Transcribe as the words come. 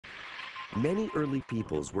Many early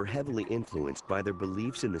peoples were heavily influenced by their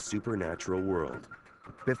beliefs in the supernatural world.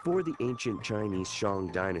 Before the ancient Chinese Shang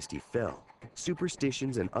dynasty fell,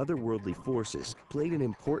 superstitions and otherworldly forces played an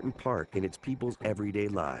important part in its people's everyday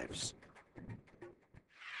lives.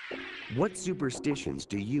 What superstitions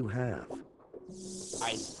do you have?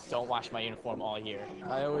 I don't wash my uniform all year.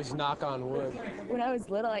 I always knock on wood. When I was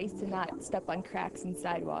little, I used to not step on cracks in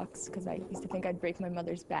sidewalks because I used to think I'd break my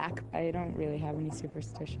mother's back. I don't really have any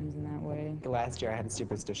superstitions in that way. Last year I had a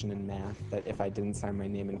superstition in math that if I didn't sign my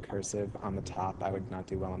name in cursive on the top, I would not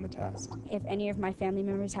do well on the test. If any of my family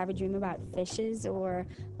members have a dream about fishes or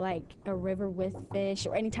like a river with fish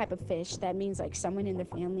or any type of fish, that means like someone in the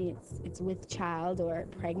family it's with child or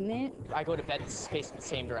pregnant. I go to bed facing the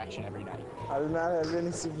same direction every night. I do not have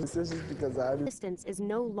any superstitions because Existence is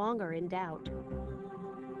no longer in doubt.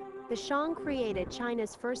 The Shang created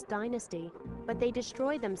China's first dynasty, but they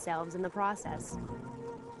destroyed themselves in the process.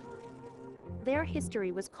 Their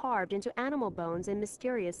history was carved into animal bones and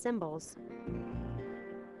mysterious symbols.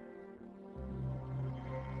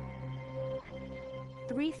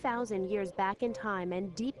 "3,000 years back in time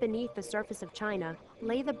and deep beneath the surface of China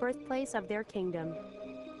lay the birthplace of their kingdom.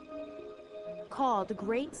 Called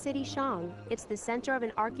Great City Shang, it's the center of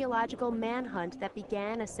an archaeological manhunt that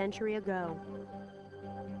began a century ago.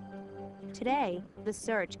 Today, the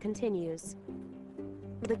search continues.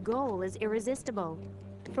 The goal is irresistible,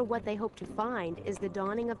 for what they hope to find is the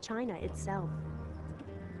dawning of China itself.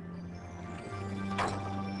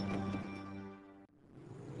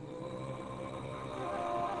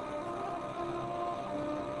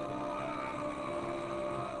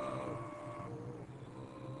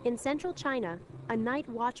 In central China, a night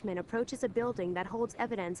watchman approaches a building that holds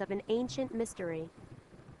evidence of an ancient mystery.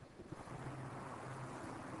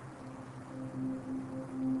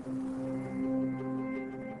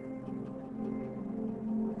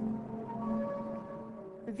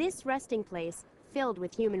 This resting place, filled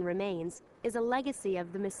with human remains, is a legacy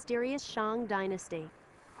of the mysterious Shang dynasty.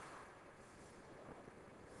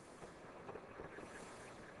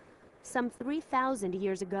 Some 3,000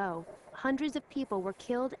 years ago, hundreds of people were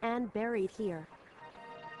killed and buried here.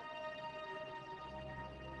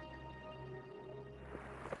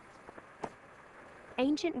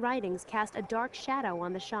 Ancient writings cast a dark shadow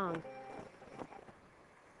on the Shang.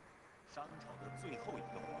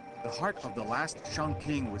 The heart of the last Shang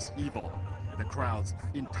king was evil. The crowds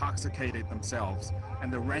intoxicated themselves,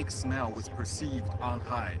 and the rank smell was perceived on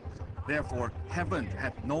high. Therefore, heaven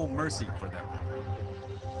had no mercy for them.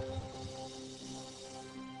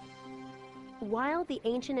 While the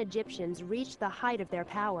ancient Egyptians reached the height of their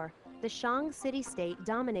power, the Shang city-state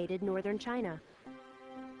dominated northern China.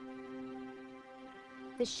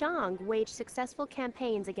 The Shang waged successful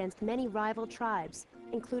campaigns against many rival tribes,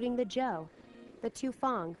 including the Zhou, the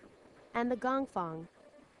Tufang, and the Gongfang.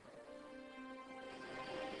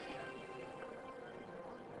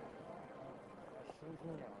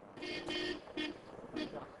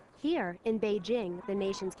 Here, in Beijing, the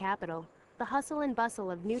nation's capital, the hustle and bustle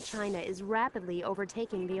of new China is rapidly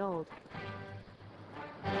overtaking the old.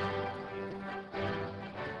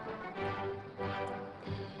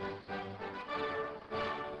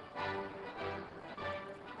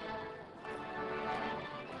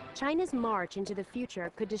 China's march into the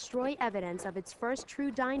future could destroy evidence of its first true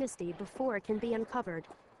dynasty before it can be uncovered.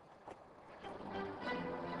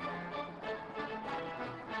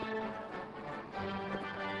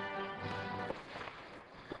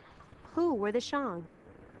 Who were the Shang?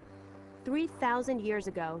 3,000 years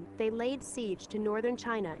ago, they laid siege to northern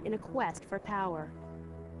China in a quest for power.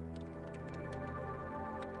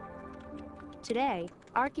 Today,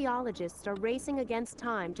 archaeologists are racing against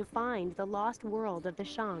time to find the lost world of the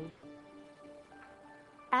Shang.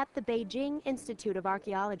 At the Beijing Institute of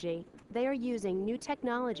Archaeology, they are using new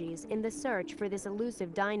technologies in the search for this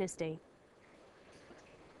elusive dynasty.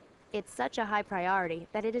 It's such a high priority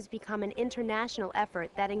that it has become an international effort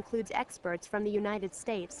that includes experts from the United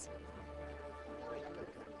States.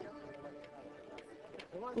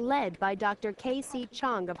 Led by Dr. K.C.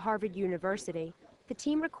 Chung of Harvard University, the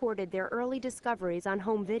team recorded their early discoveries on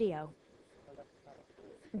home video.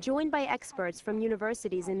 Joined by experts from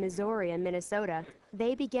universities in Missouri and Minnesota,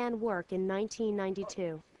 they began work in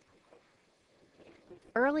 1992.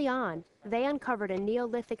 Early on, they uncovered a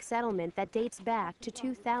Neolithic settlement that dates back to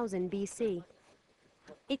 2000 BC.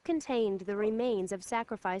 It contained the remains of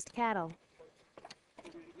sacrificed cattle.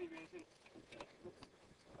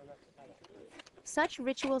 Such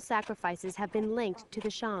ritual sacrifices have been linked to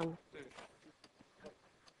the Shang.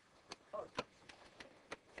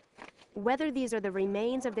 Whether these are the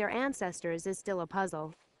remains of their ancestors is still a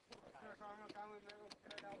puzzle.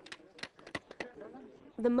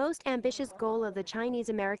 The most ambitious goal of the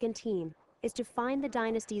Chinese-American team is to find the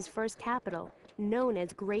dynasty's first capital, known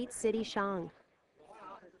as Great City Shang.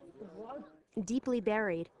 Deeply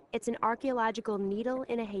buried, it's an archaeological needle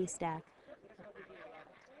in a haystack.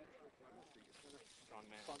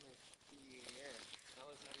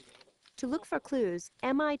 To look for clues,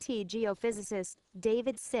 MIT geophysicist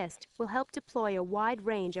David Sist will help deploy a wide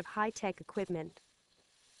range of high-tech equipment.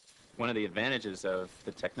 One of the advantages of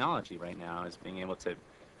the technology right now is being able to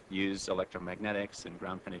use electromagnetics and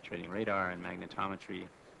ground-penetrating radar and magnetometry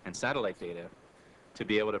and satellite data to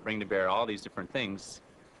be able to bring to bear all these different things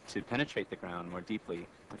to penetrate the ground more deeply.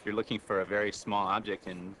 If you're looking for a very small object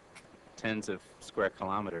in tens of square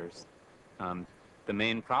kilometers, the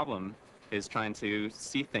main problem is trying to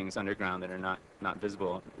see things underground that are not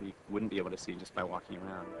visible, you wouldn't be able to see just by walking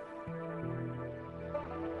around.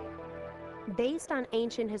 Based on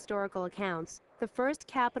ancient historical accounts, the first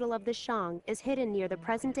capital of the Shang is hidden near the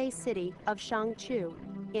present-day city of Shangqiu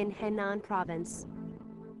in Henan province.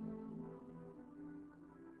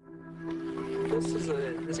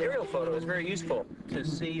 This aerial photo is very useful to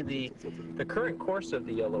see the current course of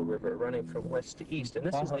the Yellow River running from west to east, and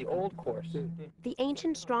this is the old course. The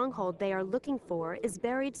ancient stronghold they are looking for is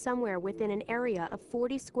buried somewhere within an area of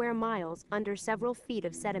 40 square miles under several feet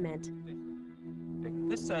of sediment.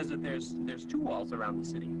 This says that there's two walls around the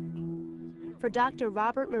city. For Dr.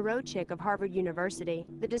 Robert Mirochik of Harvard University,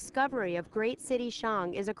 the discovery of Great City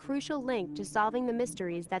Shang is a crucial link to solving the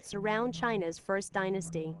mysteries that surround China's first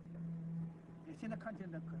dynasty.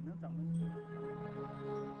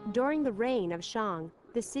 During the reign of Shang,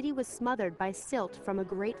 the city was smothered by silt from a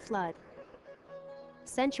great flood.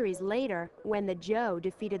 Centuries later, when the Zhou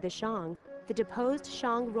defeated the Shang, the deposed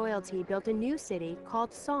Shang royalty built a new city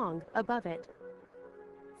called Song above it.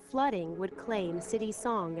 Flooding would claim City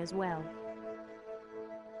Song as well.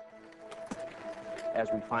 As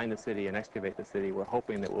we find the city and excavate the city, we're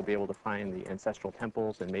hoping that we'll be able to find the ancestral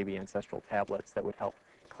temples and maybe ancestral tablets that would help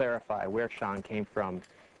clarify where Shang came from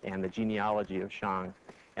and the genealogy of Shang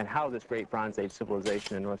and how this great Bronze Age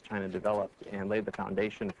civilization in North China developed and laid the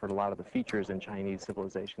foundation for a lot of the features in Chinese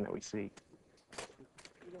civilization that we see.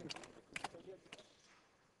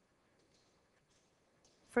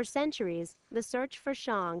 For centuries, the search for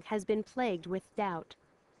Shang has been plagued with doubt.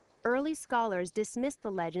 Early scholars dismissed the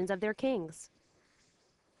legends of their kings.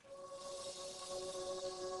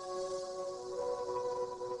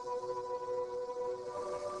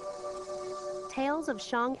 Tales of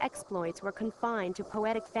Shang exploits were confined to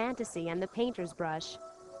poetic fantasy and the painter's brush.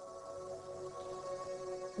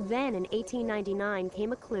 Then in 1899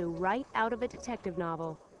 came a clue right out of a detective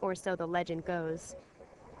novel, or so the legend goes.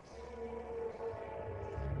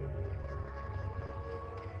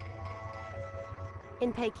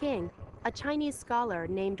 In Peking, a Chinese scholar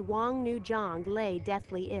named Wang Nuzhang lay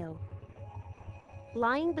deathly ill.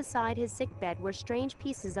 Lying beside his sickbed were strange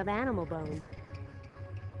pieces of animal bone.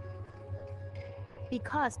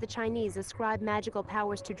 Because the Chinese ascribed magical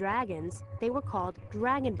powers to dragons, they were called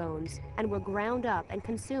dragon bones and were ground up and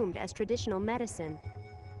consumed as traditional medicine.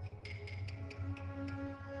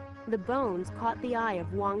 The bones caught the eye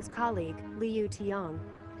of Wang's colleague, Liu Tiang.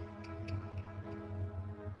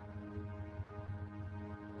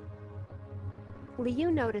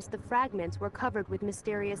 Liu noticed the fragments were covered with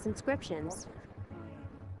mysterious inscriptions.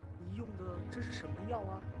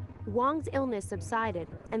 Wang's illness subsided,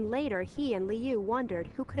 and later he and Liu wondered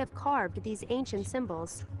who could have carved these ancient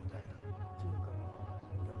symbols.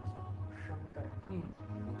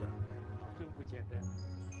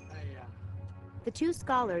 The two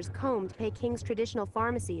scholars combed Peking's traditional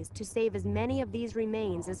pharmacies to save as many of these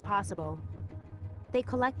remains as possible. They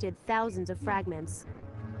collected thousands of fragments.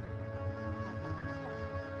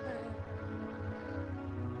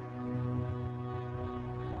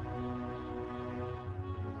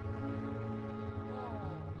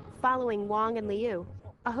 Following Wang and Liu,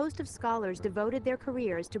 a host of scholars devoted their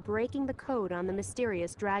careers to breaking the code on the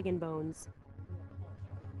mysterious dragon bones.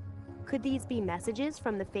 Could these be messages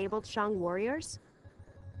from the fabled Shang warriors?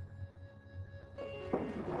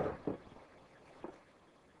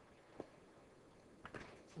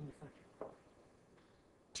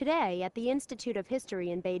 Today, at the Institute of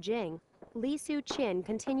History in Beijing, Li Su Qin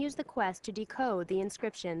continues the quest to decode the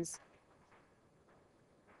inscriptions.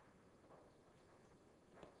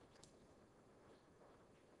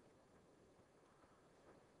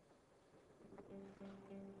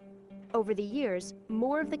 Over the years,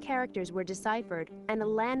 more of the characters were deciphered, and a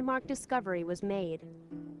landmark discovery was made.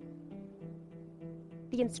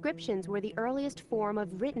 The inscriptions were the earliest form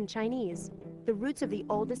of written Chinese, the roots of the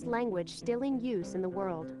oldest language still in use in the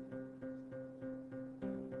world.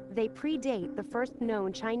 They predate the first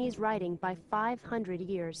known Chinese writing by 500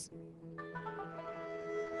 years.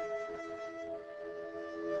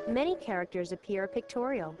 Many characters appear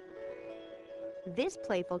pictorial. This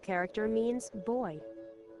playful character means boy.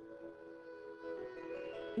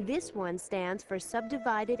 This one stands for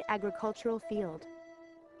subdivided agricultural field.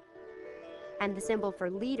 And the symbol for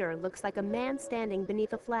leader looks like a man standing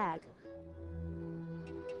beneath a flag.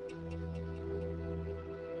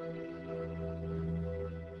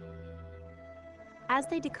 As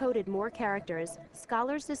they decoded more characters,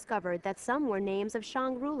 scholars discovered that some were names of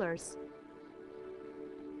Shang rulers.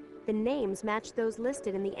 The names matched those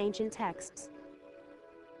listed in the ancient texts.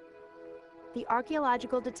 The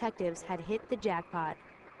archaeological detectives had hit the jackpot.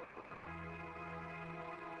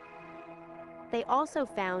 They also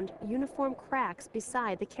found uniform cracks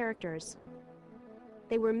beside the characters.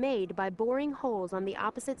 They were made by boring holes on the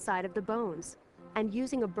opposite side of the bones and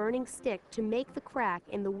using a burning stick to make the crack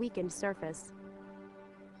in the weakened surface.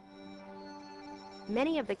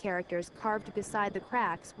 Many of the characters carved beside the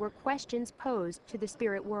cracks were questions posed to the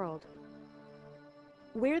spirit world.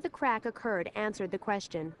 Where the crack occurred answered the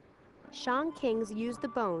question. Shang kings used the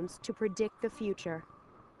bones to predict the future.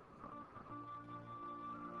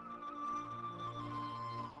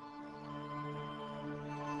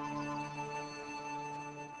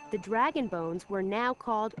 The dragon bones were now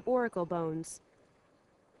called oracle bones.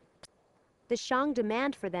 The Shang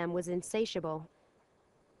demand for them was insatiable.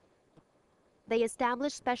 They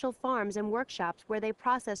established special farms and workshops where they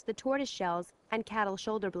processed the tortoise shells and cattle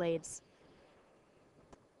shoulder blades.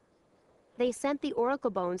 They sent the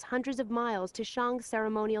oracle bones hundreds of miles to Shang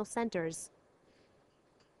ceremonial centers.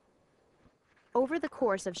 Over the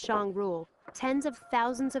course of Shang rule, tens of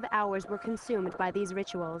thousands of hours were consumed by these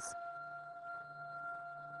rituals.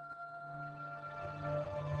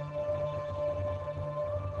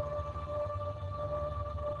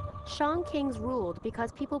 Shang kings ruled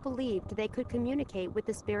because people believed they could communicate with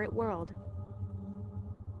the spirit world.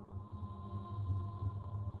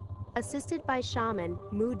 Assisted by shaman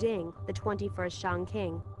Mu Ding, the 21st Shang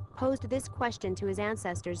king, posed this question to his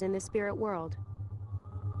ancestors in the spirit world.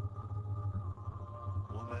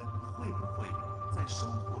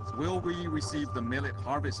 Will we receive the millet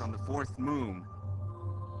harvest on the 4th moon?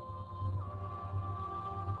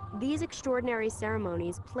 These extraordinary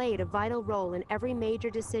ceremonies played a vital role in every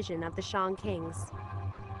major decision of the Shang kings.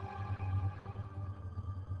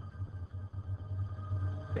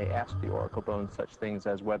 They asked the oracle bones such things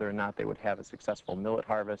as whether or not they would have a successful millet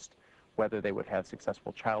harvest, whether they would have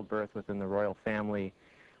successful childbirth within the royal family,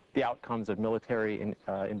 the outcomes of military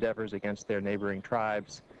endeavors against their neighboring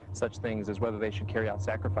tribes, such things as whether they should carry out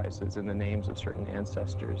sacrifices in the names of certain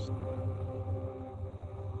ancestors.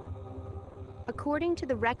 According to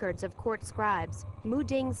the records of court scribes, Mu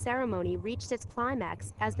Ding's ceremony reached its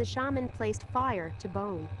climax as the shaman placed fire to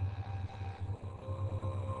bone.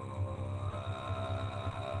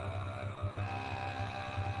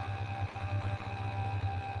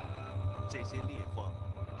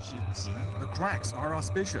 The cracks are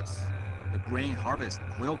auspicious. The grain harvest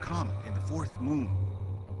will come in the 4th moon.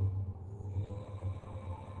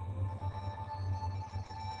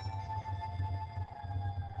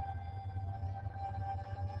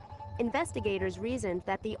 Investigators reasoned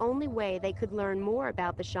that the only way they could learn more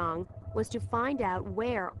about the Shang was to find out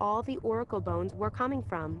where all the oracle bones were coming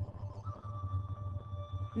from.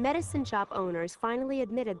 Medicine shop owners finally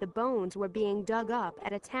admitted the bones were being dug up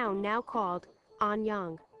at a town now called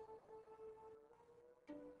Anyang.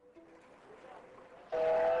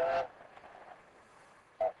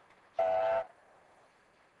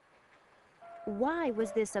 Why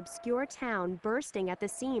was this obscure town bursting at the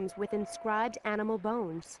seams with inscribed animal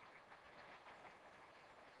bones?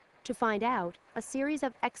 To find out, a series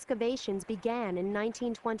of excavations began in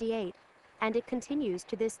 1928, and it continues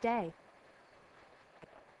to this day.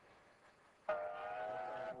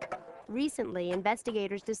 Recently,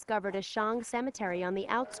 investigators discovered a Shang cemetery on the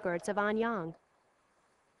outskirts of Anyang.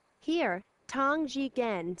 Here, Tang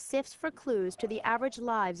Jigen sifts for clues to the average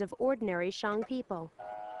lives of ordinary Shang people.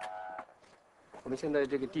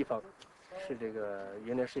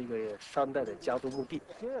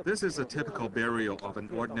 This is a typical burial of an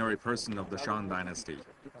ordinary person of the Shang dynasty.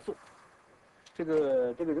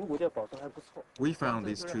 We found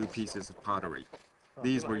these 2 pieces of pottery.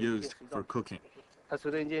 These were used for cooking.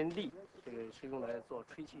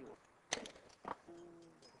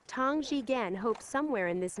 Tang Jigen hopes somewhere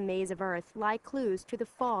in this maze of earth lie clues to the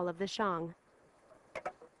fall of the Shang.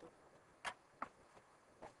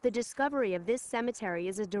 The discovery of this cemetery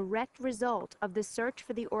is a direct result of the search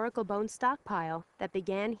for the oracle bone stockpile that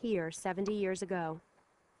began here 70 years ago.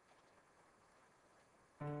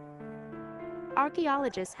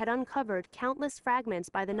 Archaeologists had uncovered countless fragments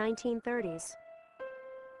by the 1930s.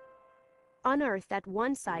 Unearthed at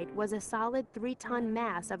one site was a solid 3-ton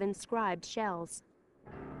mass of inscribed shells.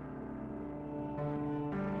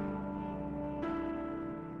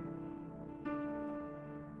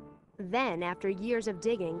 Then, after years of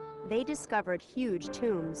digging, they discovered huge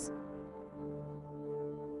tombs.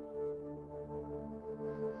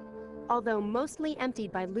 Although mostly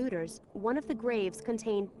emptied by looters, one of the graves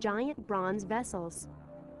contained giant bronze vessels.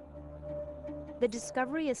 The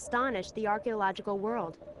discovery astonished the archaeological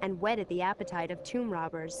world and whetted the appetite of tomb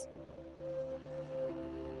robbers.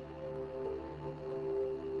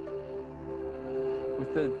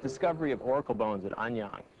 With the discovery of oracle bones at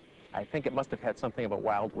Anyang, I think it must have had something of a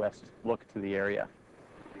Wild West look to the area.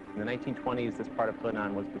 In the 1920s, this part of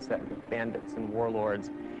Henan was beset with bandits and warlords.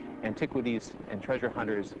 Antiquities and treasure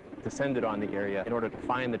hunters descended on the area in order to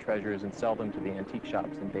find the treasures and sell them to the antique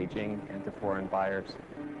shops in Beijing and to foreign buyers.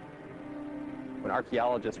 When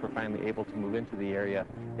archaeologists were finally able to move into the area,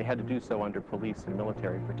 they had to do so under police and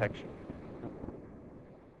military protection.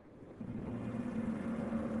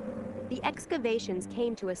 The excavations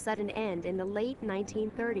came to a sudden end in the late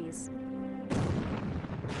 1930s.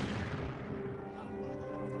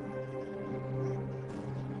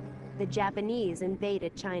 The Japanese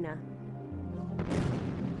invaded China.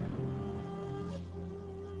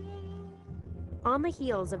 On the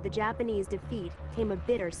heels of the Japanese defeat came a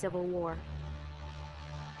bitter civil war.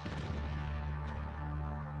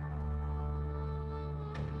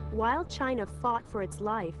 While China fought for its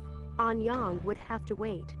life, Anyang would have to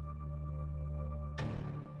wait.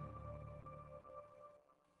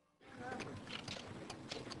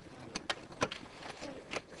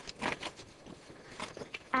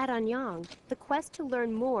 At Anyang, the quest to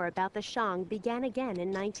learn more about the Shang began again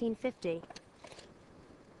in 1950.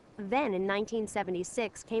 Then, in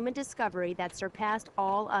 1976, came a discovery that surpassed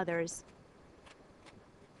all others.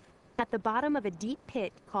 At the bottom of a deep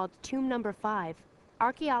pit called Tomb Number 5,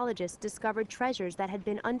 archaeologists discovered treasures that had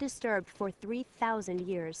been undisturbed for 3,000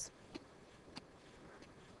 years.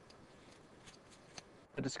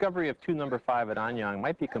 The discovery of Tomb Number 5 at Anyang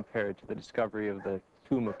might be compared to the discovery of the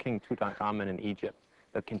tomb of King Tutankhamun in Egypt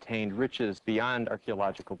that contained riches beyond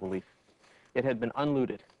archaeological belief. It had been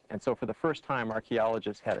unlooted, and so for the first time,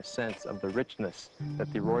 archaeologists had a sense of the richness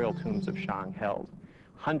that the royal tombs of Shang held.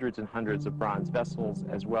 Hundreds and hundreds of bronze vessels,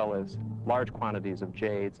 as well as large quantities of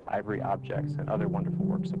jades, ivory objects, and other wonderful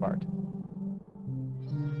works of art.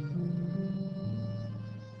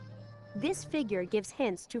 This figure gives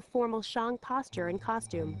hints to formal Shang posture and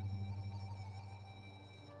costume.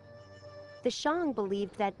 The Shang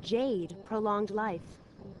believed that jade prolonged life.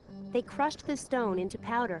 They crushed the stone into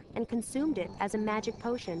powder and consumed it as a magic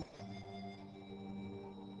potion.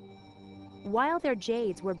 While their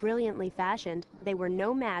jades were brilliantly fashioned, they were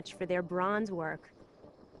no match for their bronze work.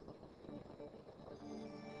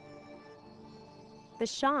 The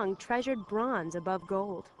Shang treasured bronze above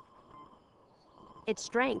gold. Its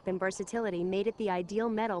strength and versatility made it the ideal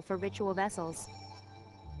metal for ritual vessels.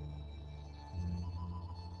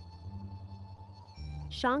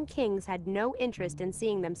 Shang kings had no interest in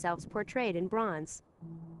seeing themselves portrayed in bronze.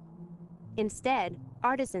 Instead,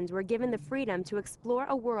 artisans were given the freedom to explore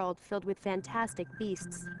a world filled with fantastic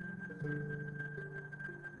beasts.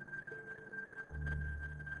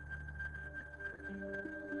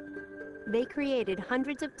 They created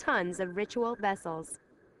hundreds of tons of ritual vessels.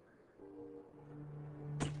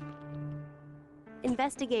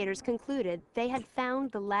 Investigators concluded they had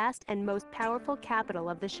found the last and most powerful capital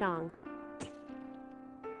of the Shang.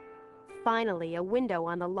 Finally, a window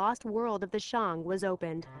on the lost world of the Shang was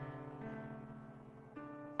opened.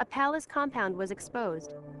 A palace compound was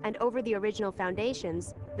exposed, and over the original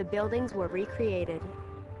foundations, the buildings were recreated.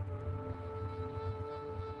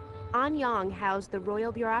 Anyang housed the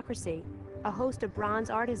royal bureaucracy, a host of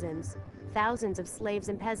bronze artisans, thousands of slaves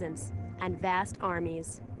and peasants, and vast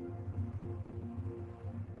armies.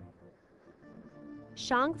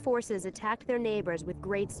 Shang forces attacked their neighbors with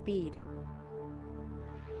great speed.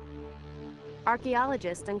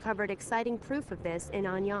 Archaeologists uncovered exciting proof of this in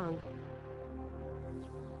Anyang.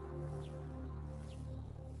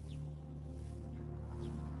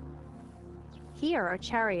 Here are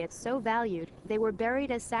chariots so valued, they were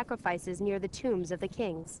buried as sacrifices near the tombs of the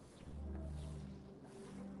kings.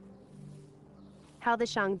 How the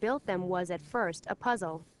Shang built them was at first a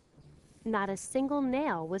puzzle. Not a single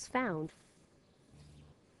nail was found.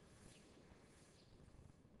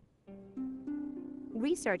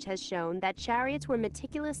 Research has shown that chariots were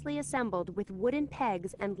meticulously assembled with wooden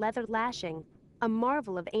pegs and leather lashing, a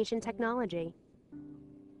marvel of ancient technology.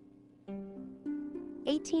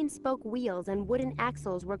 18-spoke wheels and wooden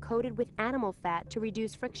axles were coated with animal fat to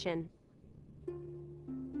reduce friction.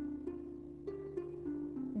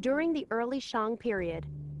 During the early Shang period,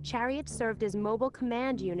 chariots served as mobile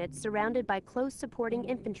command units surrounded by close supporting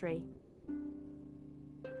infantry.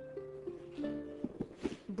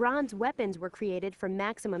 Bronze weapons were created for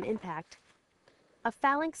maximum impact. A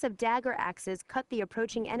phalanx of dagger axes cut the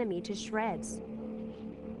approaching enemy to shreds.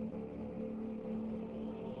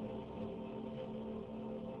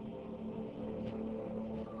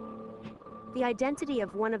 The identity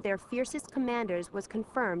of one of their fiercest commanders was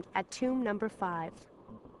confirmed at tomb number 5.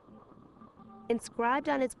 Inscribed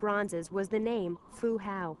on its bronzes was the name Fu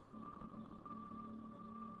Hao.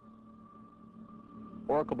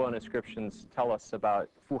 Oracle bone inscriptions tell us about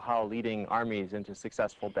Fu Hao leading armies into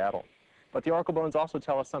successful battle. But the Oracle bones also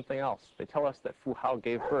tell us something else. They tell us that Fu Hao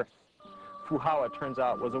gave birth. Fu Hao, it turns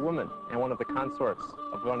out, was a woman and one of the consorts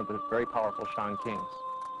of one of the very powerful Shang kings.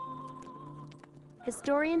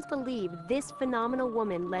 Historians believe this phenomenal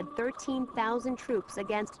woman led 13,000 troops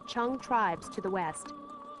against Chung tribes to the west.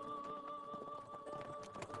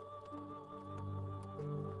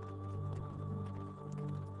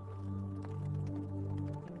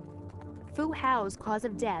 Fu Hao's cause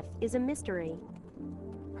of death is a mystery.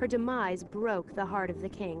 Her demise broke the heart of the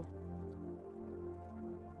king.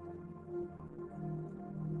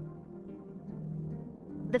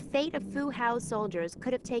 The fate of Fu Hao's soldiers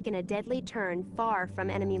could have taken a deadly turn far from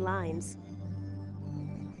enemy lines.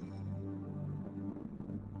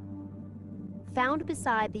 Found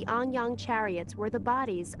beside the Anyang chariots were the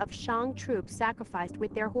bodies of Shang troops sacrificed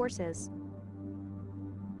with their horses.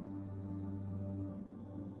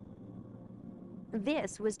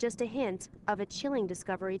 This was just a hint of a chilling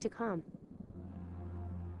discovery to come.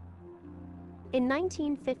 In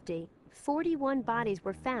 1950, 41 bodies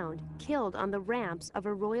were found, killed on the ramps of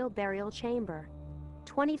a royal burial chamber.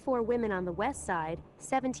 24 women on the west side,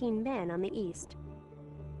 17 men on the east.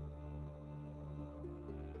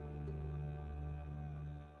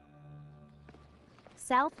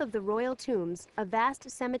 South of the royal tombs, a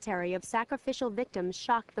vast cemetery of sacrificial victims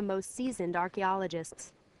shocked the most seasoned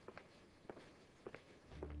archaeologists.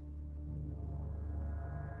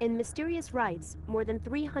 In mysterious rites, more than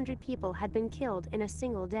 300 people had been killed in a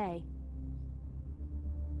single day.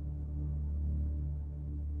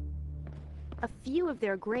 A few of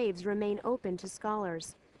their graves remain open to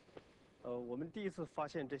scholars.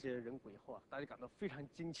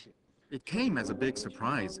 It came as a big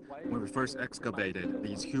surprise when we first excavated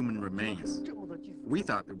these human remains. We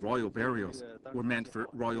thought the royal burials were meant for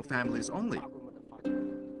royal families only.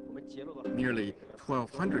 Nearly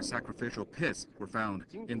 1,200 sacrificial pits were found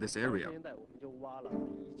in this area.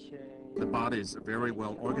 The bodies are very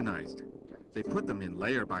well organized. They put them in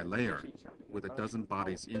layer by layer, with a dozen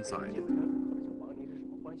bodies inside.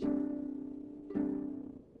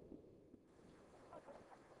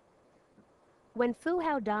 When Fu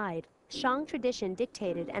Hao died, Shang tradition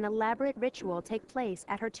dictated an elaborate ritual take place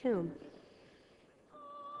at her tomb.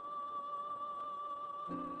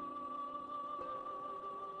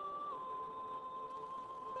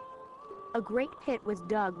 A great pit was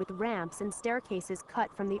dug with ramps and staircases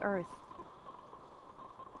cut from the earth.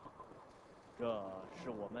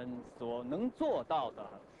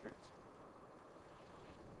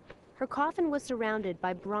 Her coffin was surrounded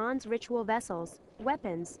by bronze ritual vessels,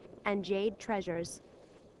 weapons, and jade treasures.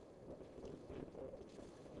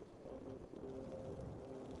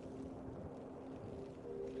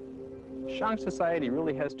 Shang society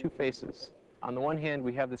really has two faces. On the one hand,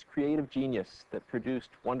 we have this creative genius that produced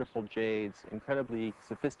wonderful jades, incredibly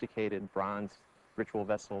sophisticated bronze ritual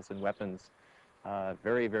vessels and weapons,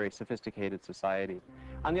 very, very sophisticated society.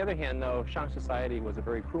 On the other hand, though, Shang society was a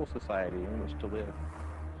very cruel society in which to live.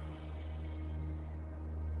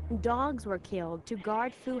 Dogs were killed to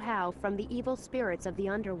guard Fu Hao from the evil spirits of the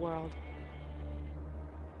underworld.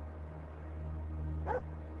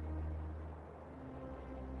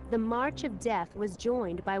 The March of Death was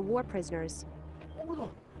joined by war prisoners.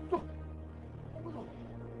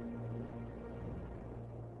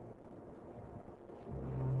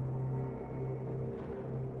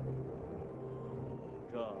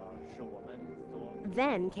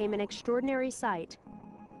 Then came an extraordinary sight.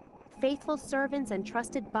 Faithful servants and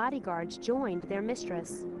trusted bodyguards joined their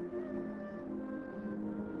mistress.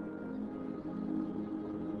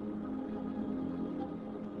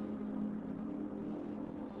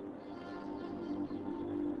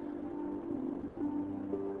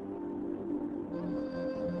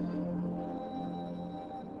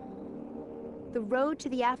 The road to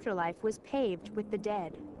the afterlife was paved with the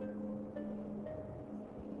dead.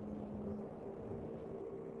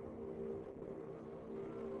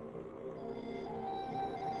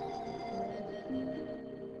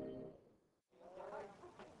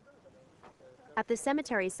 At the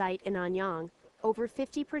cemetery site in Anyang, over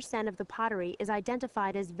 50% of the pottery is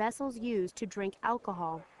identified as vessels used to drink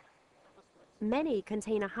alcohol. Many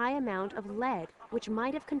contain a high amount of lead, which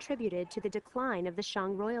might have contributed to the decline of the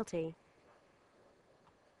Shang royalty.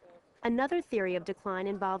 Another theory of decline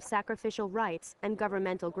involves sacrificial rites and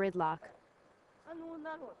governmental gridlock.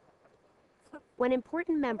 When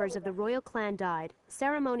important members of the royal clan died,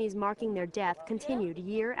 ceremonies marking their death continued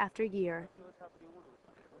year after year.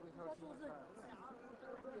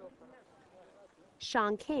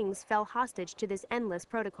 Shang kings fell hostage to this endless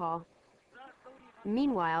protocol.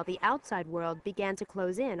 Meanwhile, the outside world began to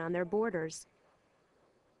close in on their borders.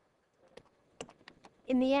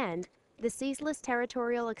 In the end, the ceaseless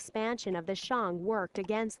territorial expansion of the Shang worked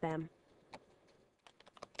against them.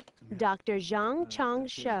 Dr. Zhang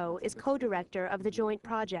Chang-shou is co-director of the joint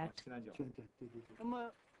project.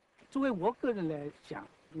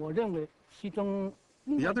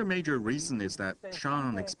 The other major reason is that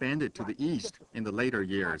Shang expanded to the east in the later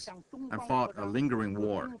years and fought a lingering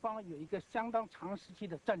war.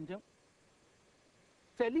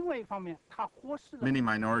 Many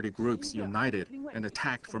minority groups united and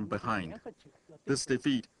attacked from behind. This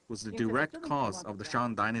defeat was the direct cause of the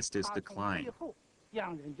Shang dynasty's decline.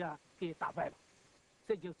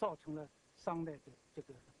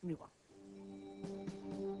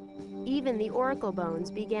 Even the oracle bones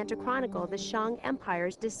began to chronicle the Shang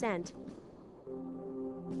Empire's descent.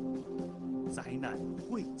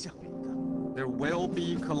 There will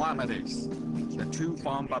be calamities. The two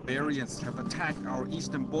Fang barbarians have attacked our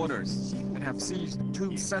eastern borders and have seized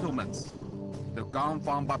 2 settlements. The Gang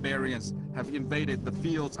Fang barbarians have invaded the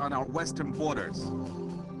fields on our western borders.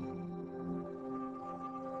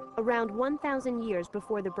 Around 1,000 years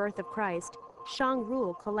before the birth of Christ, Shang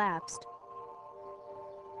rule collapsed.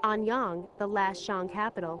 Anyang, the last Shang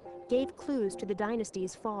capital, gave clues to the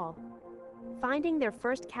dynasty's fall. Finding their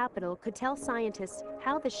first capital could tell scientists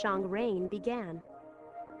how the Shang reign began.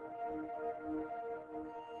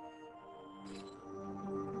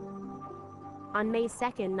 On May 2,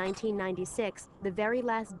 1996, the very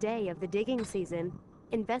last day of the digging season,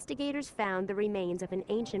 investigators found the remains of an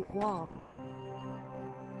ancient wall.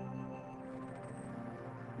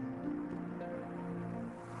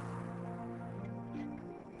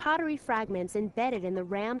 Pottery fragments embedded in the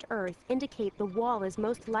rammed earth indicate the wall is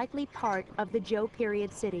most likely part of the Zhou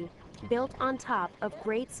period city, built on top of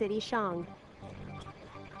Great City Shang.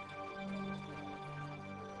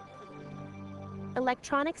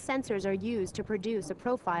 Electronic sensors are used to produce a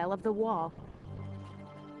profile of the wall.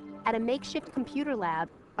 At a makeshift computer lab,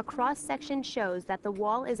 a cross-section shows that the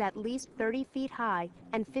wall is at least 30 feet high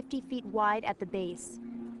and 50 feet wide at the base.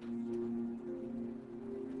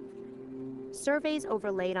 Surveys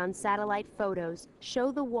overlaid on satellite photos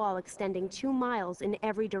show the wall extending 2 miles in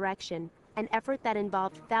every direction, an effort that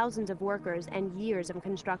involved thousands of workers and years of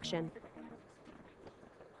construction.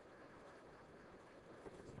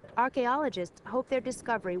 Archaeologists hope their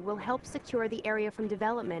discovery will help secure the area from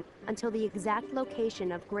development until the exact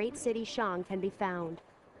location of Great City Shang can be found.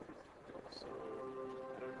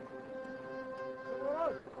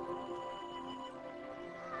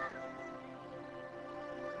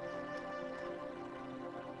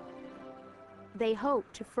 They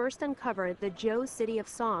hope to first uncover the Zhou city of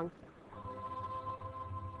Song,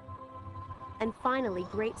 and finally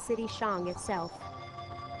Great City Shang itself.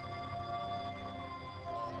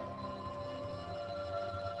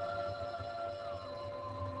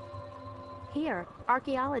 Here,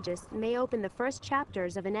 archaeologists may open the first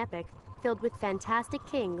chapters of an epic filled with fantastic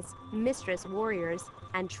kings, mistress warriors,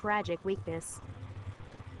 and tragic weakness.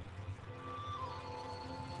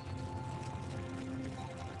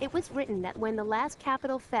 It was written that when the last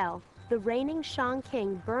capital fell, the reigning Shang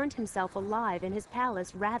king burned himself alive in his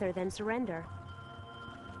palace rather than surrender.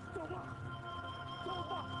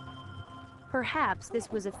 Perhaps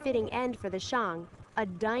this was a fitting end for the Shang, a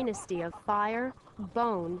dynasty of fire,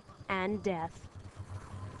 bone, and death.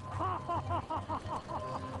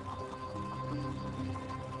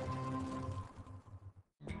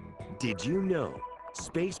 Did you know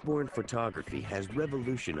spaceborne photography has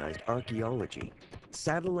revolutionized archaeology?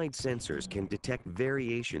 Satellite sensors can detect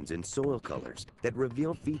variations in soil colors that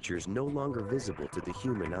reveal features no longer visible to the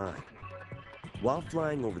human eye. While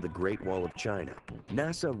flying over the Great Wall of China,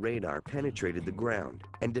 NASA radar penetrated the ground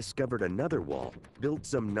and discovered another wall built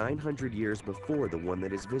some 900 years before the one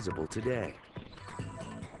that is visible today.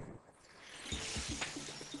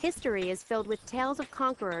 History is filled with tales of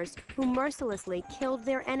conquerors who mercilessly killed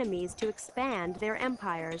their enemies to expand their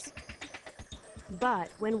empires. But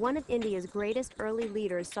when one of India's greatest early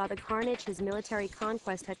leaders saw the carnage his military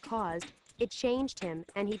conquest had caused, It changed him,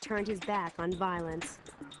 and he turned his back on violence.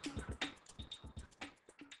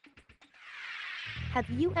 Have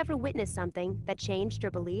you ever witnessed something that changed your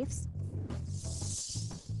beliefs?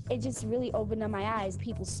 It just really opened up my eyes.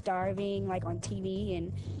 People starving, like on TV,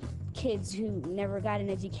 and kids who never got an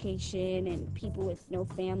education, and people with no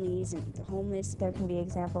families, and the homeless. There can be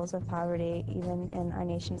examples of poverty even in our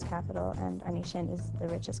nation's capital, and our nation is the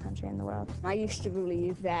richest country in the world. I used to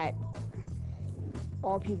believe that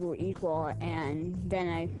all people were equal, and then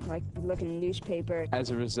I look in the newspaper. As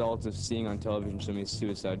a result of seeing on television so many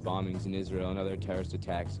suicide bombings in Israel and other terrorist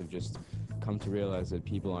attacks, have just come to realize that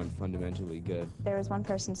people aren't fundamentally good. There was one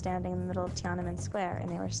person standing in the middle of Tiananmen Square, and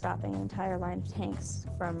they were stopping an entire line of tanks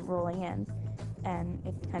from rolling in, and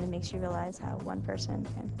it kind of makes you realize how one person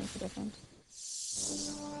can make a difference.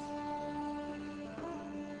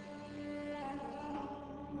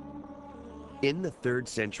 In the 3rd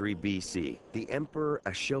century BC, the Emperor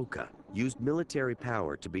Ashoka used military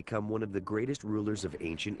power to become one of the greatest rulers of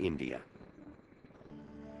ancient India.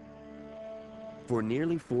 For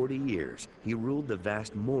nearly 40 years, he ruled the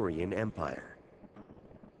vast Mauryan Empire.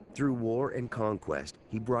 Through war and conquest,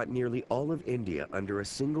 he brought nearly all of India under a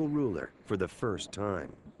single ruler for the first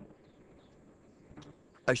time.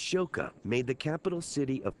 Ashoka made the capital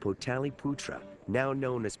city of Pataliputra, now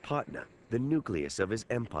known as Patna, the nucleus of his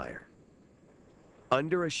empire.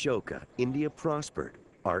 Under Ashoka, India prospered,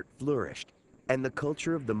 art flourished, and the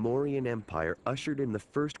culture of the Mauryan Empire ushered in the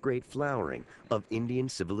first great flowering of Indian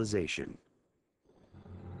civilization.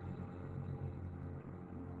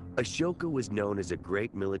 Ashoka was known as a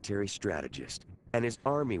great military strategist, and his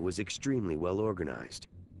army was extremely well organized.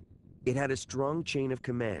 It had a strong chain of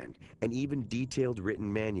command and even detailed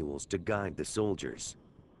written manuals to guide the soldiers.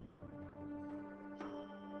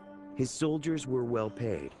 His soldiers were well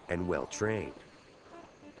paid and well trained.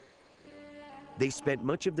 They spent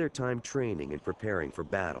much of their time training and preparing for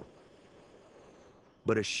battle.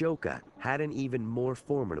 But Ashoka had an even more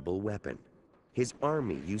formidable weapon. His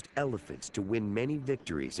army used elephants to win many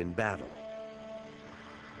victories in battle.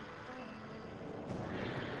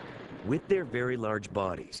 With their very large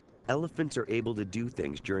bodies, elephants are able to do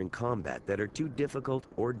things during combat that are too difficult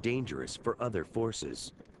or dangerous for other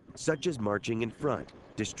forces, such as marching in front,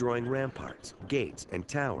 destroying ramparts, gates, and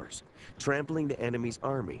towers, trampling the enemy's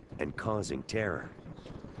army, and causing terror.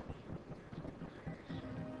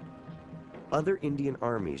 Other Indian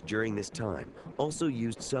armies during this time also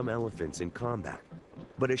used some elephants in combat,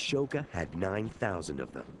 but Ashoka had 9,000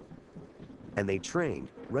 of them, and they trained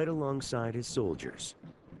right alongside his soldiers.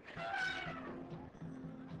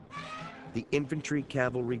 The infantry,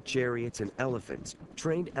 cavalry, chariots, and elephants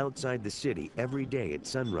trained outside the city every day at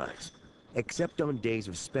sunrise, except on days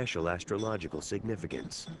of special astrological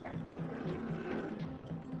significance.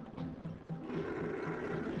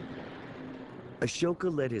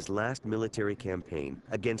 Ashoka led his last military campaign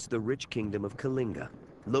against the rich kingdom of Kalinga,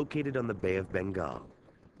 located on the Bay of Bengal.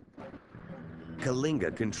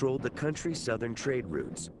 Kalinga controlled the country's southern trade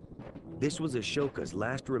routes. This was Ashoka's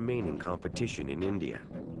last remaining competition in India.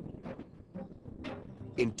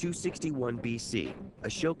 In 261 BC,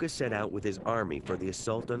 Ashoka set out with his army for the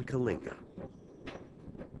assault on Kalinga.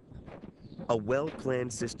 A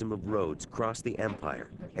well-planned system of roads crossed the empire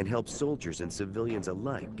and helped soldiers and civilians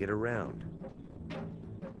alike get around.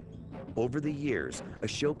 Over the years,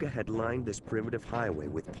 Ashoka had lined this primitive highway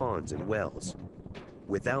with ponds and wells.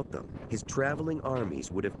 Without them, his traveling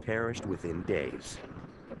armies would have perished within days.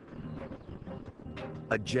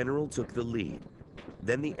 A general took the lead.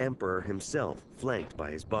 Then the emperor himself, flanked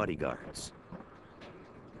by his bodyguards.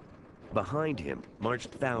 Behind him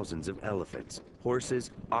marched thousands of elephants,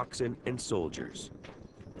 horses, oxen, and soldiers.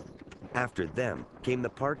 After them came the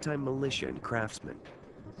part-time militia and craftsmen.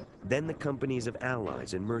 Then the companies of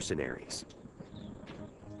allies and mercenaries.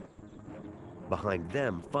 Behind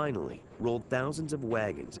them, finally, rolled thousands of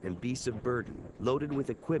wagons and beasts of burden loaded with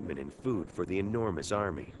equipment and food for the enormous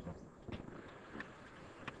army.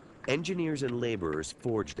 Engineers and laborers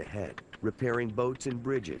forged ahead, repairing boats and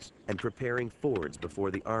bridges and preparing fords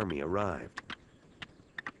before the army arrived.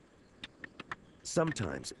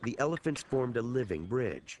 Sometimes the elephants formed a living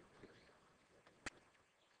bridge.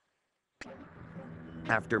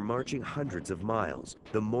 After marching hundreds of miles,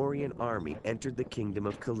 the Mauryan army entered the kingdom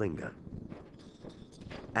of Kalinga.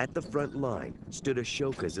 At the front line stood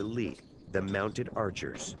Ashoka's elite, the mounted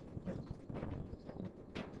archers.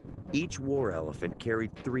 Each war elephant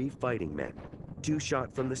carried 3 fighting men, 2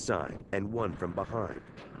 shot from the side and 1 from behind.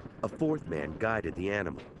 A 4th man guided the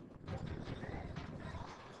animal.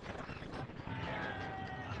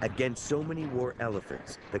 Against so many war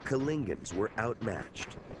elephants, the Kalingans were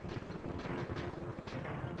outmatched.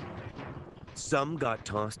 Some got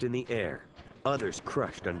tossed in the air, others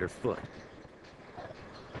crushed underfoot.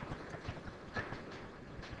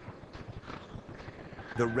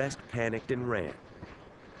 The rest panicked and ran.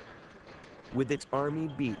 With its army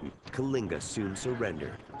beaten, Kalinga soon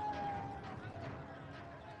surrendered.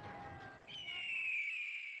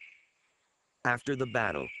 After the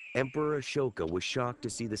battle, Emperor Ashoka was shocked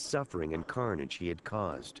to see the suffering and carnage he had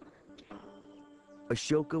caused.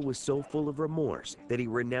 Ashoka was so full of remorse that he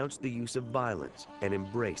renounced the use of violence and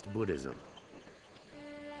embraced Buddhism.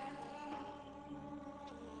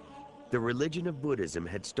 The religion of Buddhism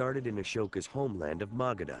had started in Ashoka's homeland of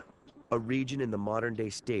Magadha, a region in the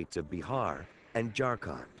modern-day states of Bihar and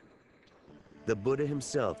Jharkhand. The Buddha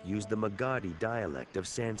himself used the Magadhi dialect of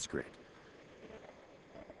Sanskrit.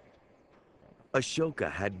 Ashoka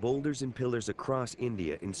had boulders and pillars across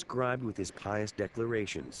India inscribed with his pious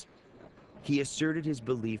declarations. He asserted his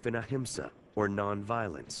belief in ahimsa, or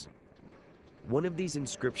non-violence. One of these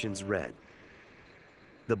inscriptions read,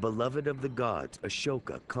 "The beloved of the gods,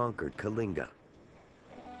 Ashoka, conquered Kalinga."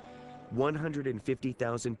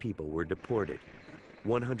 150,000 people were deported,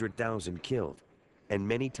 100,000 killed, and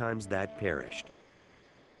many times that perished.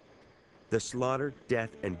 The slaughter,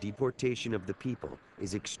 death, and deportation of the people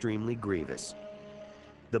is extremely grievous.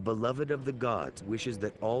 The beloved of the gods wishes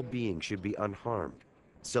that all beings should be unharmed,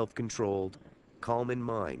 self-controlled, calm in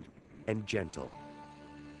mind, and gentle.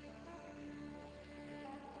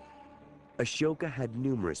 Ashoka had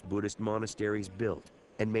numerous Buddhist monasteries built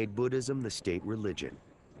and made Buddhism the state religion.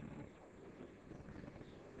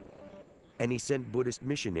 And he sent Buddhist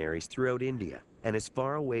missionaries throughout India and as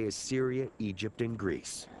far away as Syria, Egypt, and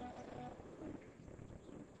Greece.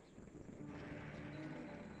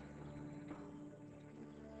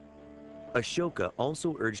 Ashoka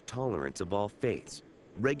also urged tolerance of all faiths,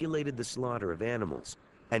 regulated the slaughter of animals,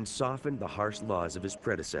 and softened the harsh laws of his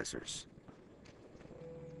predecessors.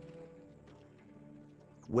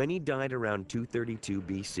 When he died around 232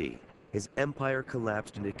 BC, his empire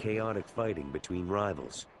collapsed into chaotic fighting between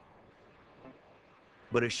rivals.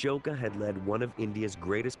 But Ashoka had led one of India's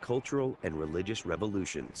greatest cultural and religious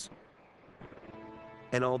revolutions.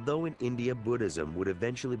 And although in India Buddhism would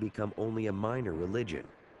eventually become only a minor religion,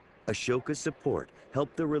 Ashoka's support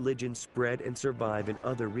helped the religion spread and survive in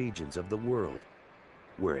other regions of the world,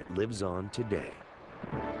 where it lives on today.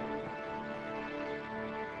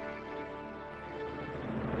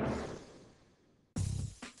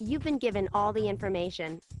 You've been given all the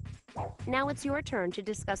information. Now it's your turn to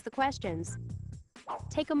discuss the questions.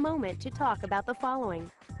 Take a moment to talk about the following.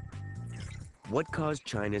 What caused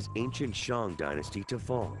China's ancient Shang dynasty to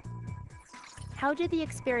fall? How did the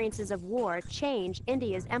experiences of war change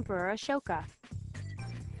India's Emperor Ashoka?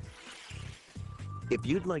 If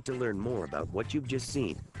you'd like to learn more about what you've just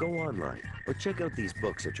seen, go online or check out these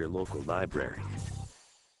books at your local library.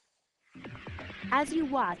 As you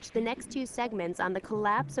watch the next two segments on the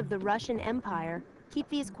collapse of the Russian Empire, keep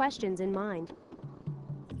these questions in mind.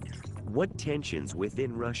 What tensions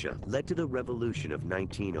within Russia led to the revolution of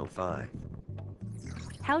 1905?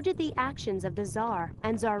 How did the actions of the Tsar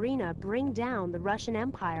and Tsarina bring down the Russian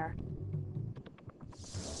Empire?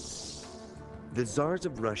 The Tsars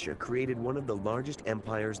of Russia created one of the largest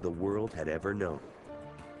empires the world had ever known.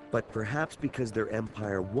 But perhaps because their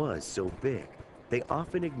empire was so big, they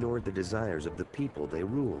often ignored the desires of the people they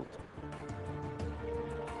ruled.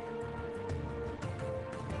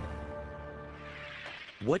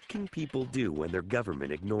 What can people do when their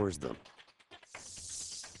government ignores them?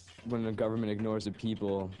 When the government ignores the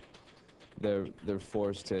people, they're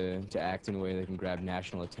forced to act in a way that can grab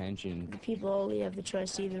national attention. People only have the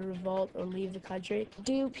choice to either revolt or leave the country.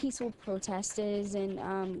 Do peaceful protests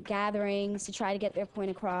and gatherings to try to get their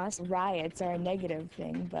point across. Riots are a negative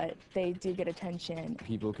thing, but they do get attention.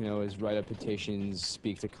 People can always write up petitions,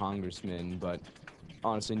 speak to congressmen, but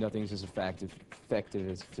honestly, nothing's as effective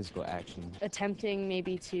as physical action. Attempting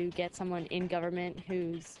maybe to get someone in government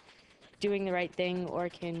who's doing the right thing or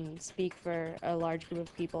can speak for a large group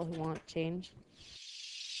of people who want change.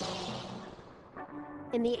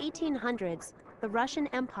 In the 1800s, the Russian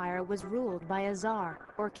Empire was ruled by a Tsar,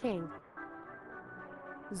 or king.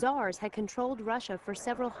 Tsars had controlled Russia for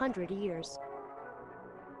several hundred years.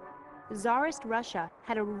 Tsarist Russia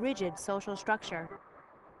had a rigid social structure.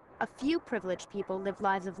 A few privileged people lived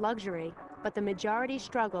lives of luxury, but the majority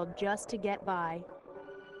struggled just to get by.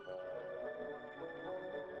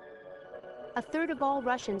 A third of all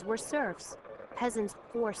Russians were serfs, peasants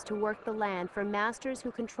forced to work the land for masters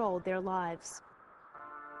who controlled their lives.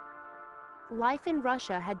 Life in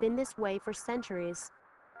Russia had been this way for centuries,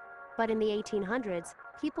 but in the 1800s,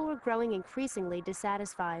 people were growing increasingly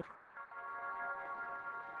dissatisfied.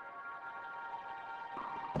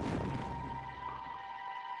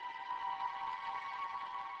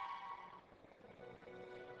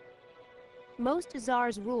 Most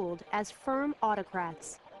czars ruled as firm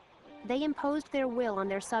autocrats. They imposed their will on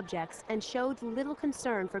their subjects and showed little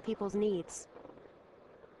concern for people's needs.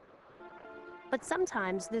 But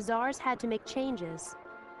sometimes the czars had to make changes.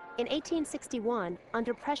 In 1861,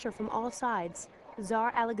 under pressure from all sides,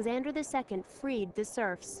 Tsar Alexander II freed the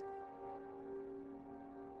serfs.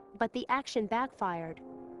 But the action backfired.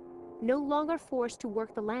 No longer forced to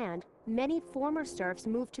work the land, many former serfs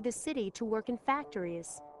moved to the city to work in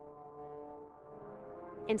factories.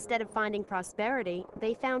 Instead of finding prosperity,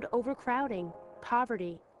 they found overcrowding,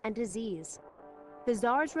 poverty, and disease. The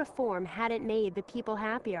Tsar's reform hadn't made the people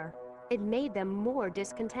happier. It made them more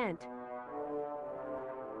discontent.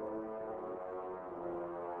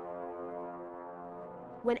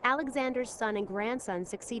 When Alexander's son and grandson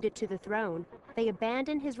succeeded to the throne, they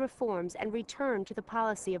abandoned his reforms and returned to the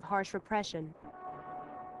policy of harsh repression.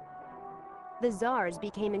 The Tsars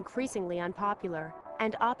became increasingly unpopular,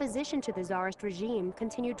 and opposition to the Tsarist regime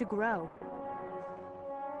continued to grow.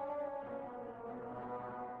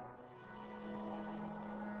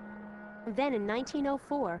 Then in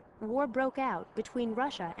 1904, war broke out between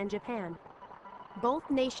Russia and Japan. Both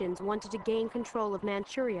nations wanted to gain control of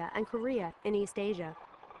Manchuria and Korea in East Asia.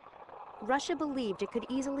 Russia believed it could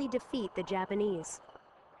easily defeat the Japanese.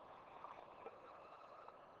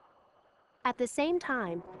 At the same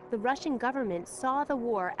time, the Russian government saw the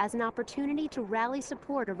war as an opportunity to rally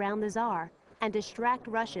support around the Tsar and distract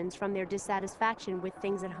Russians from their dissatisfaction with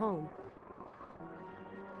things at home.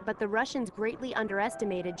 But the Russians greatly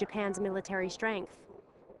underestimated Japan's military strength.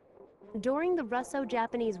 During the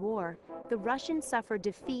Russo-Japanese War, the Russians suffered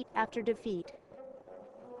defeat after defeat.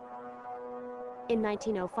 In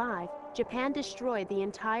 1905, Japan destroyed the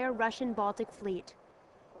entire Russian Baltic fleet.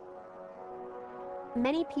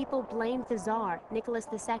 Many people blamed the Tsar, Nicholas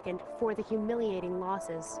II, for the humiliating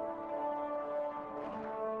losses.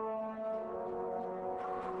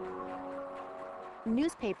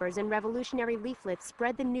 Newspapers and revolutionary leaflets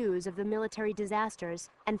spread the news of the military disasters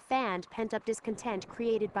and fanned pent-up discontent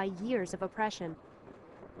created by years of oppression.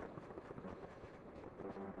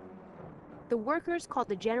 The workers called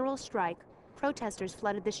a general strike, protesters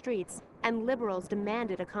flooded the streets, and liberals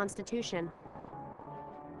demanded a constitution.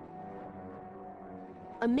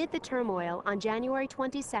 Amid the turmoil, on January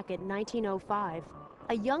 22, 1905,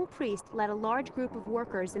 a young priest led a large group of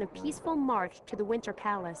workers in a peaceful march to the Winter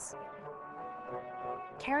Palace.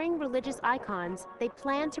 Carrying religious icons, they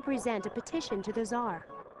planned to present a petition to the Tsar.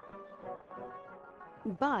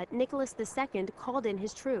 But Nicholas II called in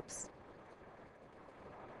his troops.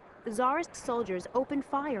 Tsarist soldiers opened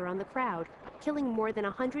fire on the crowd, killing more than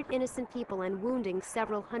 100 innocent people and wounding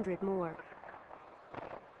several hundred more.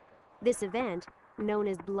 This event, known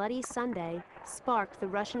as Bloody Sunday, sparked the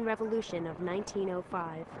Russian Revolution of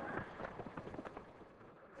 1905.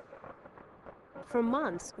 For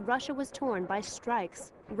months, Russia was torn by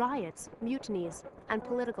strikes, riots, mutinies, and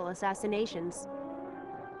political assassinations.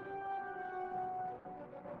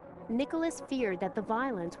 Nicholas feared that the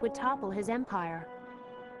violence would topple his empire.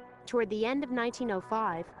 Toward the end of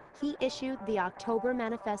 1905, he issued the October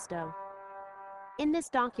Manifesto. In this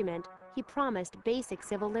document, he promised basic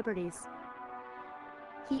civil liberties.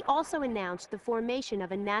 He also announced the formation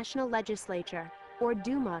of a national legislature, or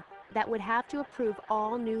Duma, that would have to approve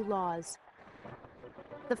all new laws.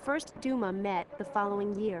 The first Duma met the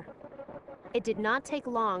following year. It did not take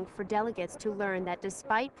long for delegates to learn that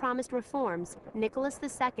despite promised reforms, Nicholas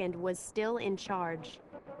II was still in charge.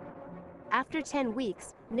 After 10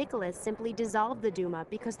 weeks, Nicholas simply dissolved the Duma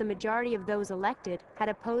because the majority of those elected had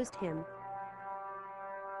opposed him.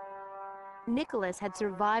 Nicholas had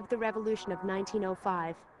survived the revolution of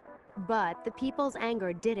 1905, but the people's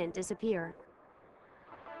anger didn't disappear.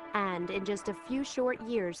 And in just a few short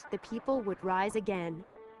years, the people would rise again.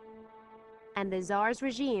 And the Tsar's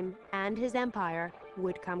regime and his empire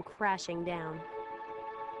would come crashing down.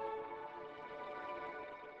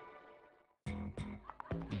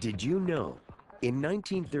 Did you know? In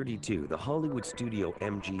 1932, the Hollywood studio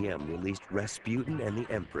MGM released Rasputin and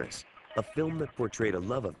the Empress, a film that portrayed a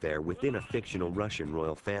love affair within a fictional Russian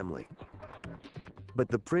royal family. But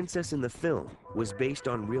the princess in the film was based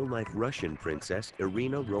on real-life Russian princess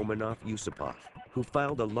Irina Romanov-Yusupov, who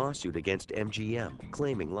filed a lawsuit against MGM,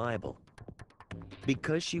 claiming libel.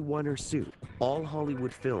 Because she won her suit, all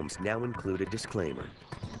Hollywood films now include a disclaimer.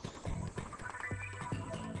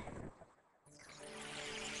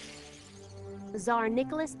 Tsar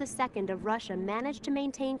Nicholas II of Russia managed to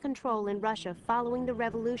maintain control in Russia following the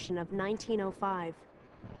revolution of 1905.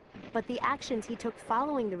 But the actions he took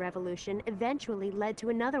following the revolution eventually led to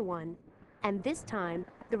another one, and this time,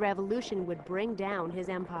 the revolution would bring down his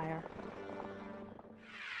empire.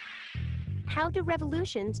 How do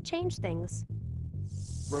revolutions change things?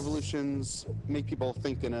 Revolutions make people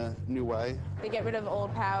think in a new way. They get rid of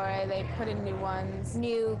old power, they put in new ones.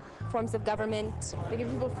 New forms of government. They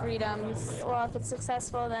give people freedoms. Well, if it's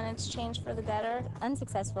successful, then it's changed for the better.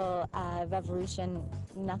 Unsuccessful revolution,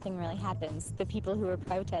 nothing really happens. The people who are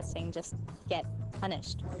protesting just get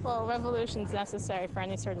punished. Well, revolution's necessary for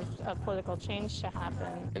any sort of political change to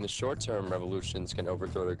happen. In the short term, revolutions can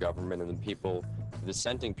overthrow the government, and the people, the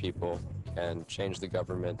dissenting people, can change the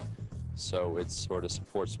government so it sort of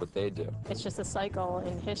supports what they do. It's just a cycle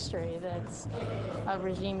in history that a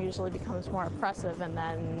regime usually becomes more oppressive, and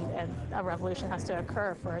then a revolution has to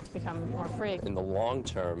occur for it to become more free. In the long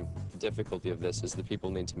term, the difficulty of this is the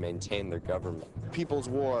people need to maintain their government. People's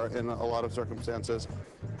war, in a lot of circumstances,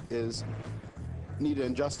 is needed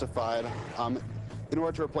and justified in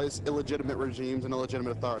order to replace illegitimate regimes and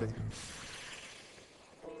illegitimate authority.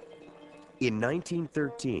 In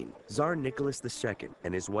 1913, Tsar Nicholas II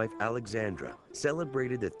and his wife Alexandra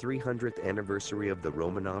celebrated the 300th anniversary of the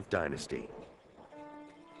Romanov dynasty.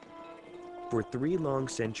 For 3 long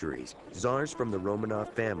centuries, Tsars from the Romanov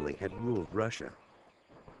family had ruled Russia.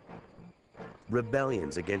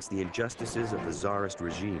 Rebellions against the injustices of the Tsarist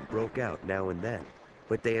regime broke out now and then,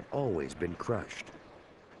 but they had always been crushed.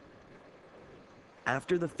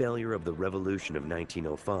 After the failure of the Revolution of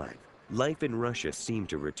 1905, life in Russia seemed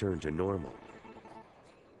to return to normal.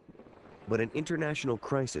 But an international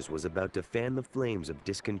crisis was about to fan the flames of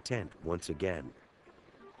discontent once again.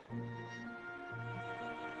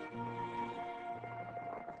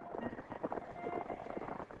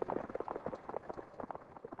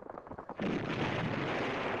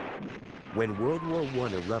 When World War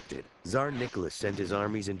I erupted, Tsar Nicholas sent his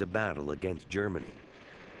armies into battle against Germany.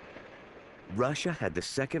 Russia had the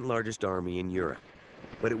second largest army in Europe,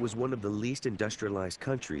 but it was one of the least industrialized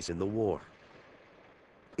countries in the war.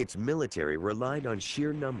 Its military relied on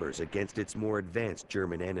sheer numbers against its more advanced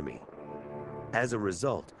German enemy. As a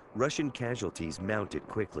result, Russian casualties mounted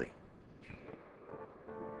quickly.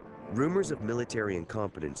 Rumors of military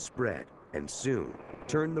incompetence spread, and soon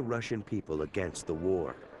turned the Russian people against the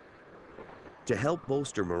war. To help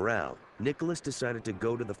bolster morale, Nicholas decided to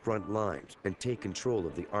go to the front lines and take control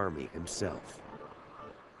of the army himself.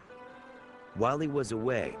 While he was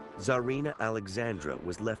away, Tsarina Alexandra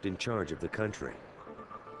was left in charge of the country.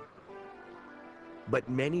 But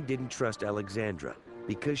many didn't trust Alexandra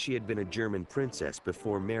because she had been a German princess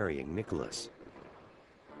before marrying Nicholas.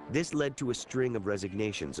 This led to a string of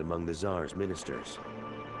resignations among the Tsar's ministers.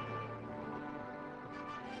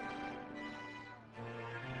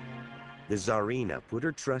 The Tsarina put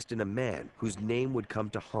her trust in a man whose name would come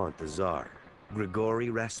to haunt the Tsar, Grigory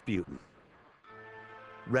Rasputin.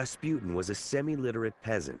 Rasputin was a semi-literate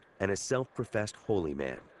peasant and a self-professed holy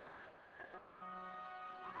man.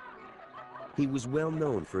 He was well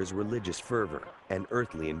known for his religious fervor and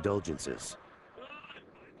earthly indulgences.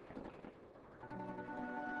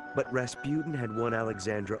 But Rasputin had won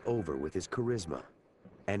Alexandra over with his charisma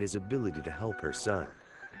and his ability to help her son.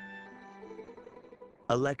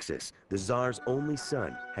 Alexis, the Tsar's only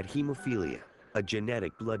son, had hemophilia, a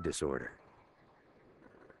genetic blood disorder.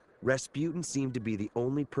 Rasputin seemed to be the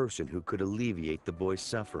only person who could alleviate the boy's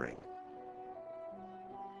suffering.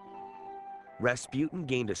 Rasputin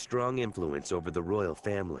gained a strong influence over the royal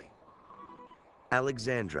family.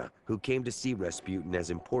 Alexandra, who came to see Rasputin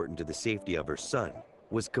as important to the safety of her son,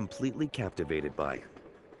 was completely captivated by him.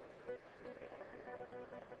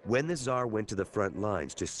 When the Tsar went to the front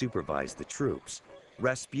lines to supervise the troops,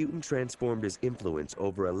 Rasputin transformed his influence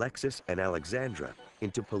over Alexis and Alexandra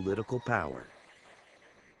into political power.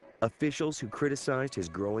 Officials who criticized his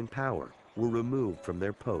growing power were removed from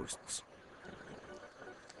their posts.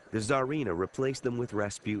 The Tsarina replaced them with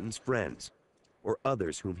Rasputin's friends, or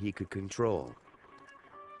others whom he could control.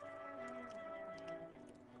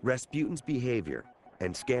 Rasputin's behavior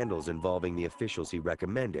and scandals involving the officials he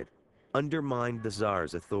recommended undermined the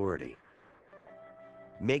Tsar's authority.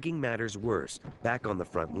 Making matters worse, back on the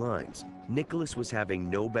front lines, Nicholas was having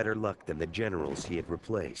no better luck than the generals he had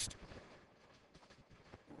replaced.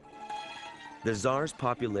 The Tsar's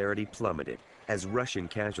popularity plummeted as Russian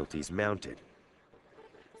casualties mounted.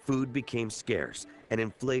 Food became scarce, and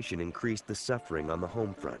inflation increased the suffering on the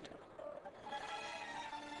home front.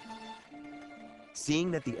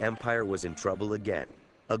 Seeing that the empire was in trouble again,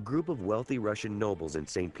 a group of wealthy Russian nobles in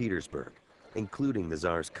St. Petersburg, including the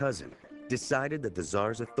Tsar's cousin, decided that the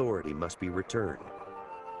Tsar's authority must be returned.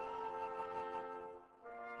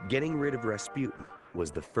 Getting rid of Rasputin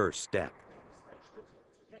was the first step.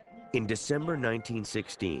 In December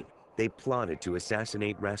 1916, they plotted to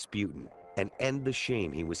assassinate Rasputin and end the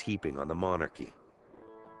shame he was heaping on the monarchy.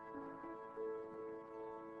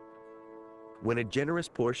 When a generous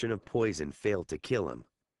portion of poison failed to kill him,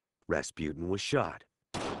 Rasputin was shot.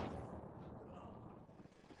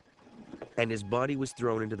 And his body was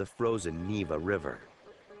thrown into the frozen Neva River.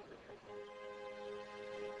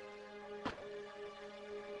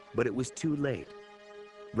 But it was too late.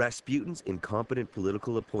 Rasputin's incompetent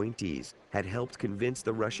political appointees had helped convince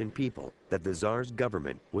the Russian people that the Tsar's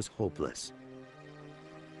government was hopeless.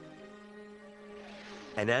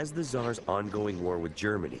 And as the Tsar's ongoing war with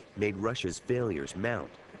Germany made Russia's failures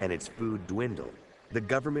mount and its food dwindle, the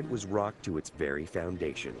government was rocked to its very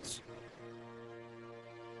foundations.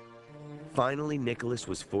 Finally, Nicholas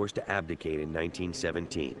was forced to abdicate in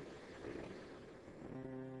 1917.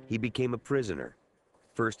 He became a prisoner,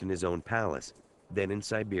 first in his own palace, then in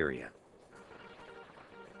Siberia.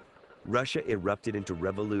 Russia erupted into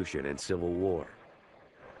revolution and civil war.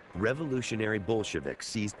 Revolutionary Bolsheviks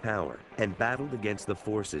seized power and battled against the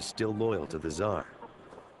forces still loyal to the Tsar.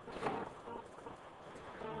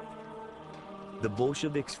 The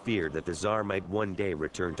Bolsheviks feared that the Tsar might one day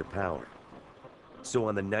return to power. So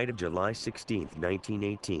on the night of July 16,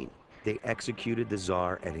 1918, they executed the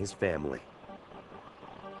Tsar and his family.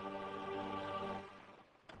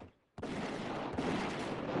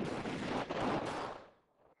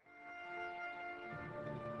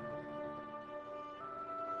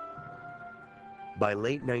 By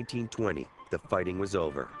late 1920, the fighting was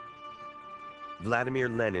over. Vladimir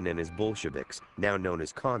Lenin and his Bolsheviks, now known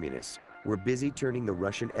as communists, were busy turning the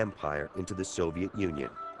Russian Empire into the Soviet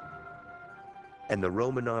Union. And the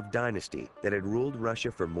Romanov dynasty that had ruled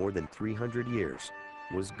Russia for more than 300 years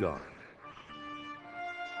was gone.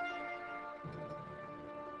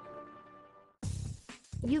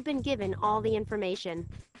 You've been given all the information.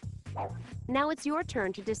 Now it's your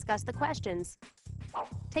turn to discuss the questions.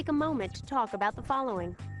 Take a moment to talk about the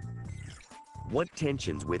following. What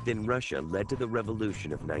tensions within Russia led to the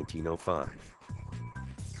revolution of 1905?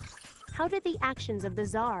 How did the actions of the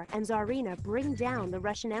Tsar and Tsarina bring down the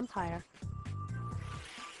Russian Empire?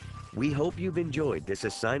 We hope you've enjoyed this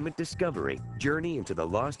assignment discovery journey into the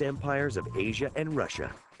lost empires of Asia and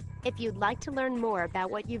Russia. If you'd like to learn more about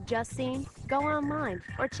what you've just seen, go online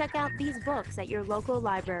or check out these books at your local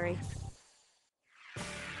library.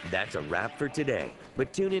 That's a wrap for today,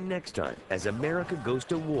 but tune in next time as America goes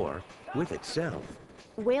to war with itself.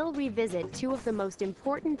 We'll revisit two of the most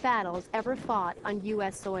important battles ever fought on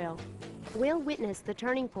U.S. soil. We'll witness the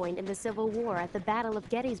turning point in the Civil War at the Battle of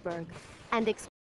Gettysburg and explore